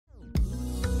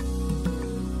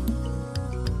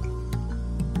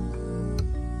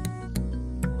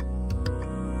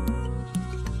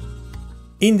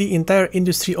In the entire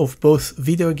industry of both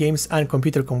video games and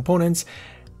computer components,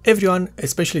 everyone,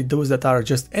 especially those that are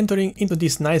just entering into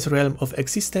this nice realm of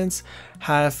existence,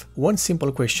 have one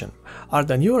simple question. Are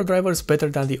the newer drivers better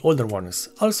than the older ones?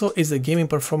 Also, is the gaming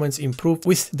performance improved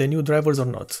with the new drivers or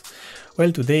not?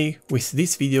 Well, today, with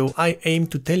this video, I aim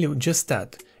to tell you just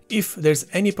that. If there's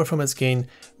any performance gain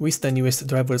with the newest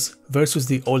drivers versus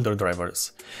the older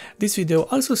drivers. This video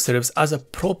also serves as a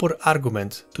proper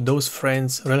argument to those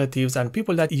friends, relatives and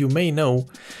people that you may know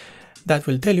that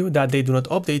will tell you that they do not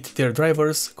update their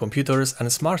drivers, computers and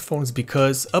smartphones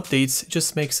because updates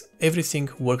just makes everything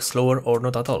work slower or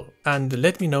not at all. And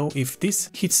let me know if this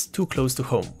hits too close to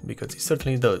home, because it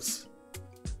certainly does.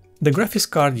 The graphics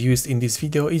card used in this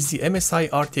video is the MSI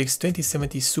RTX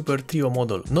 2070 Super Trio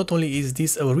model. Not only is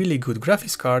this a really good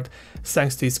graphics card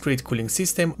thanks to its great cooling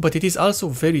system, but it is also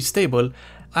very stable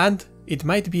and it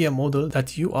might be a model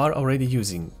that you are already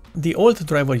using. The old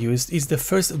driver used is the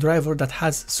first driver that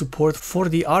has support for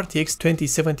the RTX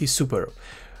 2070 Super,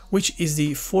 which is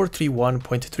the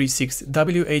 431.36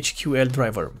 WHQL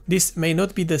driver. This may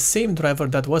not be the same driver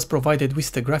that was provided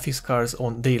with the graphics cards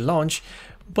on their launch,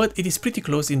 but it is pretty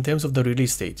close in terms of the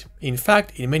release date. In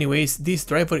fact, in many ways, this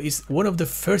driver is one of the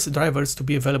first drivers to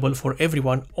be available for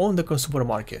everyone on the consumer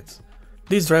market.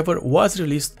 This driver was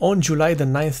released on July the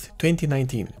 9th,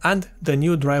 2019, and the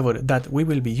new driver that we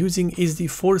will be using is the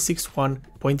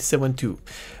 461.72,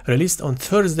 released on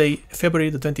Thursday, February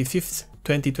the 25th,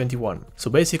 2021.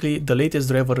 So basically the latest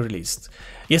driver released.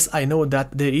 Yes, I know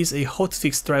that there is a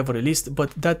hotfix driver released,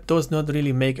 but that does not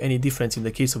really make any difference in the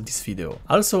case of this video.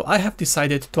 Also, I have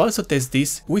decided to also test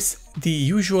this with the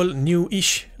usual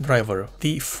new-ish driver,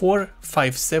 the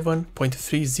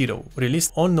 457.30,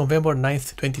 released on November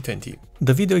 9th, 2020.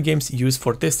 The video games used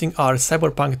for testing are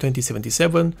Cyberpunk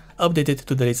 2077, updated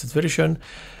to the latest version,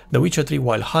 The Witcher 3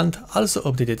 Wild Hunt, also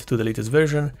updated to the latest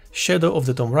version, Shadow of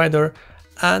the Tomb Raider,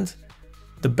 and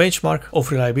the benchmark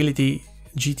of reliability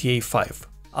GTA 5,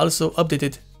 also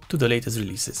updated to the latest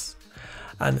releases.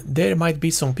 And there might be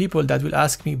some people that will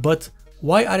ask me, but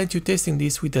why aren't you testing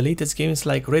this with the latest games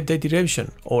like Red Dead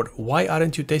Redemption? Or why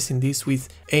aren't you testing this with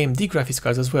AMD graphics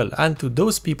cards as well? And to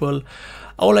those people,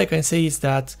 all I can say is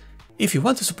that if you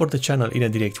want to support the channel in a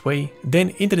direct way, then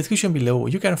in the description below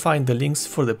you can find the links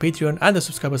for the Patreon and the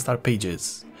subscriber star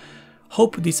pages.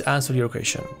 Hope this answered your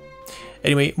question.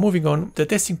 Anyway, moving on, the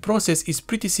testing process is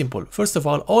pretty simple. First of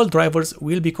all drivers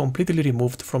will be completely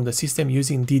removed from the system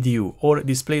using DDU or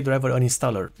Display Driver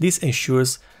Uninstaller. This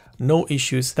ensures no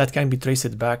issues that can be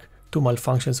traced back to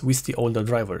malfunctions with the older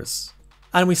drivers.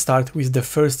 And we start with the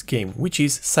first game, which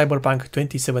is Cyberpunk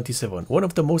 2077, one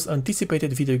of the most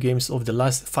anticipated video games of the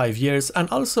last 5 years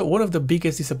and also one of the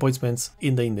biggest disappointments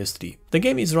in the industry. The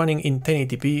game is running in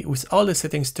 1080p with all the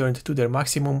settings turned to their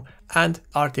maximum and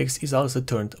RTX is also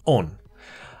turned on.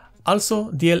 Also,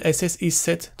 DLSS is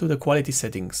set to the quality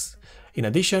settings. In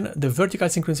addition, the vertical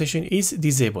synchronization is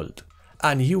disabled.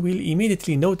 And you will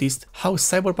immediately notice how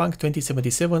Cyberpunk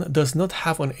 2077 does not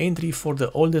have an entry for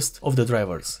the oldest of the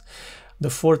drivers, the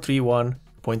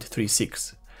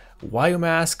 431.36. Why, you may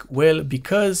ask? Well,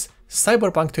 because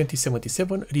Cyberpunk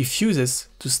 2077 refuses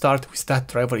to start with that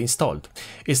driver installed.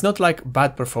 It's not like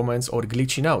bad performance or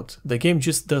glitching out. The game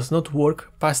just does not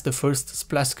work past the first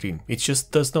splash screen. It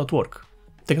just does not work.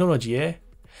 Technology, eh?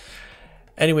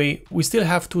 Anyway, we still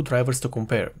have two drivers to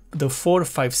compare. The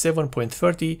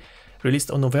 457.30 released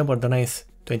on November the 9th,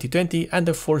 2020 and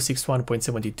the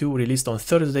 461.72 released on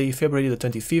Thursday, February the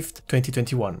 25th,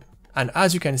 2021. And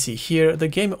as you can see here, the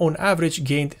game on average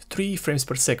gained 3 frames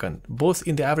per second, both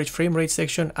in the average frame rate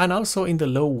section and also in the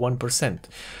low 1%,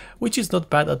 which is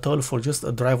not bad at all for just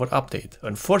a driver update.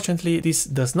 Unfortunately, this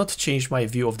does not change my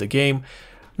view of the game,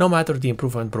 no matter the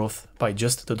improvement brought by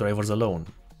just the drivers alone.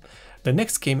 The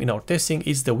next game in our testing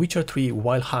is The Witcher 3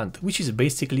 Wild Hunt, which is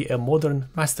basically a modern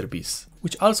masterpiece,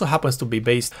 which also happens to be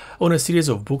based on a series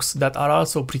of books that are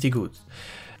also pretty good.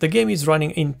 The game is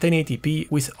running in 1080p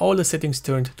with all the settings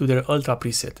turned to their ultra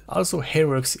preset. Also,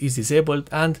 Hairworks is disabled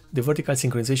and the vertical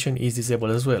synchronization is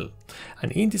disabled as well.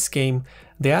 And in this game,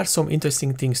 there are some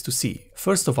interesting things to see.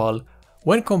 First of all,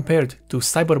 when compared to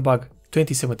Cyberpunk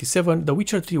 2077, The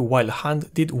Witcher 3 Wild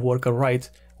Hunt did work alright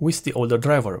with the older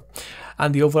driver,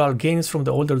 and the overall gains from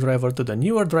the older driver to the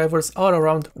newer drivers are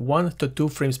around 1 to 2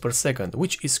 frames per second,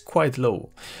 which is quite low.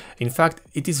 In fact,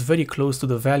 it is very close to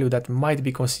the value that might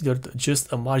be considered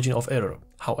just a margin of error.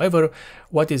 However,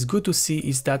 what is good to see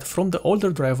is that from the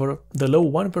older driver, the low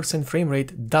 1% frame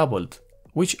rate doubled,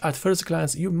 which at first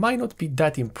glance you might not be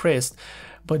that impressed,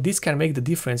 but this can make the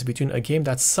difference between a game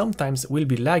that sometimes will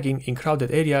be lagging in crowded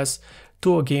areas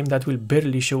to a game that will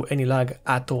barely show any lag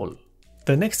at all.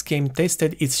 The next game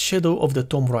tested is Shadow of the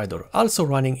Tomb Raider, also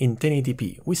running in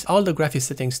 1080p, with all the graphics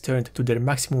settings turned to their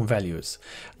maximum values.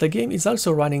 The game is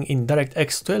also running in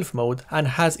DirectX 12 mode and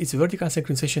has its vertical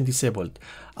synchronization disabled.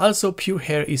 Also, Pure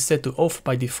Hair is set to off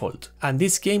by default. And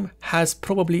this game has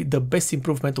probably the best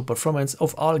improvement to performance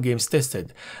of all games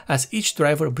tested, as each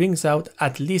driver brings out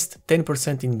at least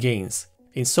 10% in gains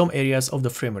in some areas of the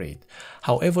frame rate.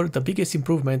 However, the biggest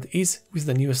improvement is with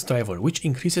the newest driver, which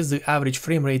increases the average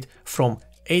frame rate from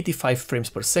 85 frames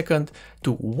per second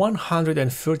to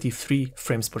 133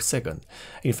 frames per second.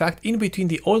 In fact, in between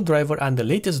the old driver and the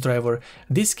latest driver,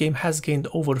 this game has gained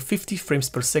over 50 frames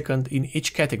per second in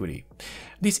each category.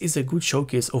 This is a good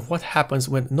showcase of what happens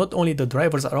when not only the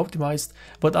drivers are optimized,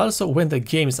 but also when the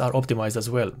games are optimized as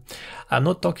well. I'm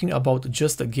not talking about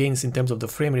just the gains in terms of the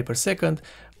frame rate per second,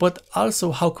 but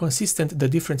also how consistent the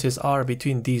differences are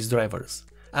between these drivers.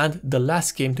 And the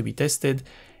last game to be tested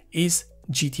is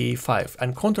GTA 5,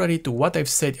 and contrary to what I've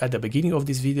said at the beginning of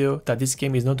this video, that this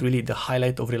game is not really the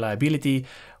highlight of reliability,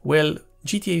 well,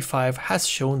 GTA 5 has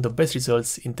shown the best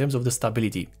results in terms of the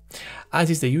stability. As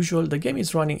is the usual, the game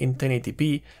is running in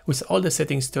 1080p with all the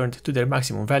settings turned to their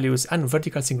maximum values and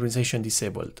vertical synchronization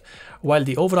disabled. While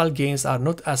the overall gains are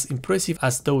not as impressive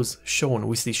as those shown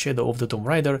with the Shadow of the Tomb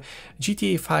Raider,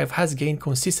 GTA 5 has gained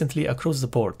consistently across the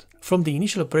board. From the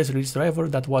initial press release driver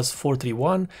that was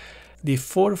 431, the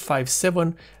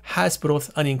 457 has brought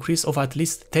an increase of at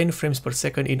least 10 frames per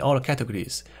second in all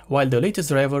categories, while the latest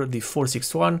driver, the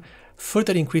 461,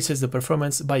 further increases the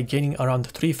performance by gaining around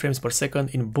 3 frames per second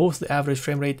in both the average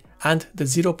frame rate and the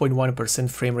 0.1%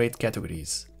 frame rate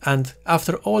categories. And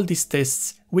after all these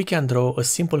tests, we can draw a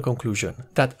simple conclusion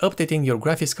that updating your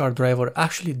graphics card driver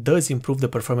actually does improve the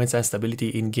performance and stability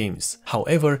in games.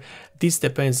 However, this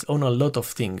depends on a lot of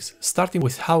things, starting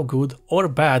with how good or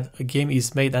bad a game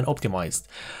is made and optimized.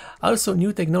 Also,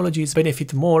 new technologies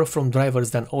benefit more from drivers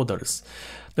than others.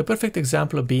 The perfect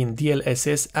example being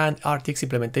DLSS and RTX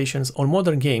implementations on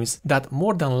modern games that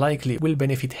more than likely will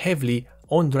benefit heavily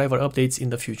on driver updates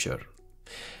in the future.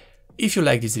 If you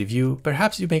like this review,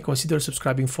 perhaps you may consider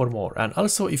subscribing for more, and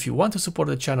also if you want to support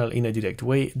the channel in a direct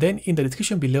way, then in the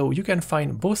description below you can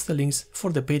find both the links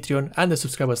for the Patreon and the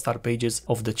subscriber start pages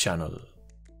of the channel.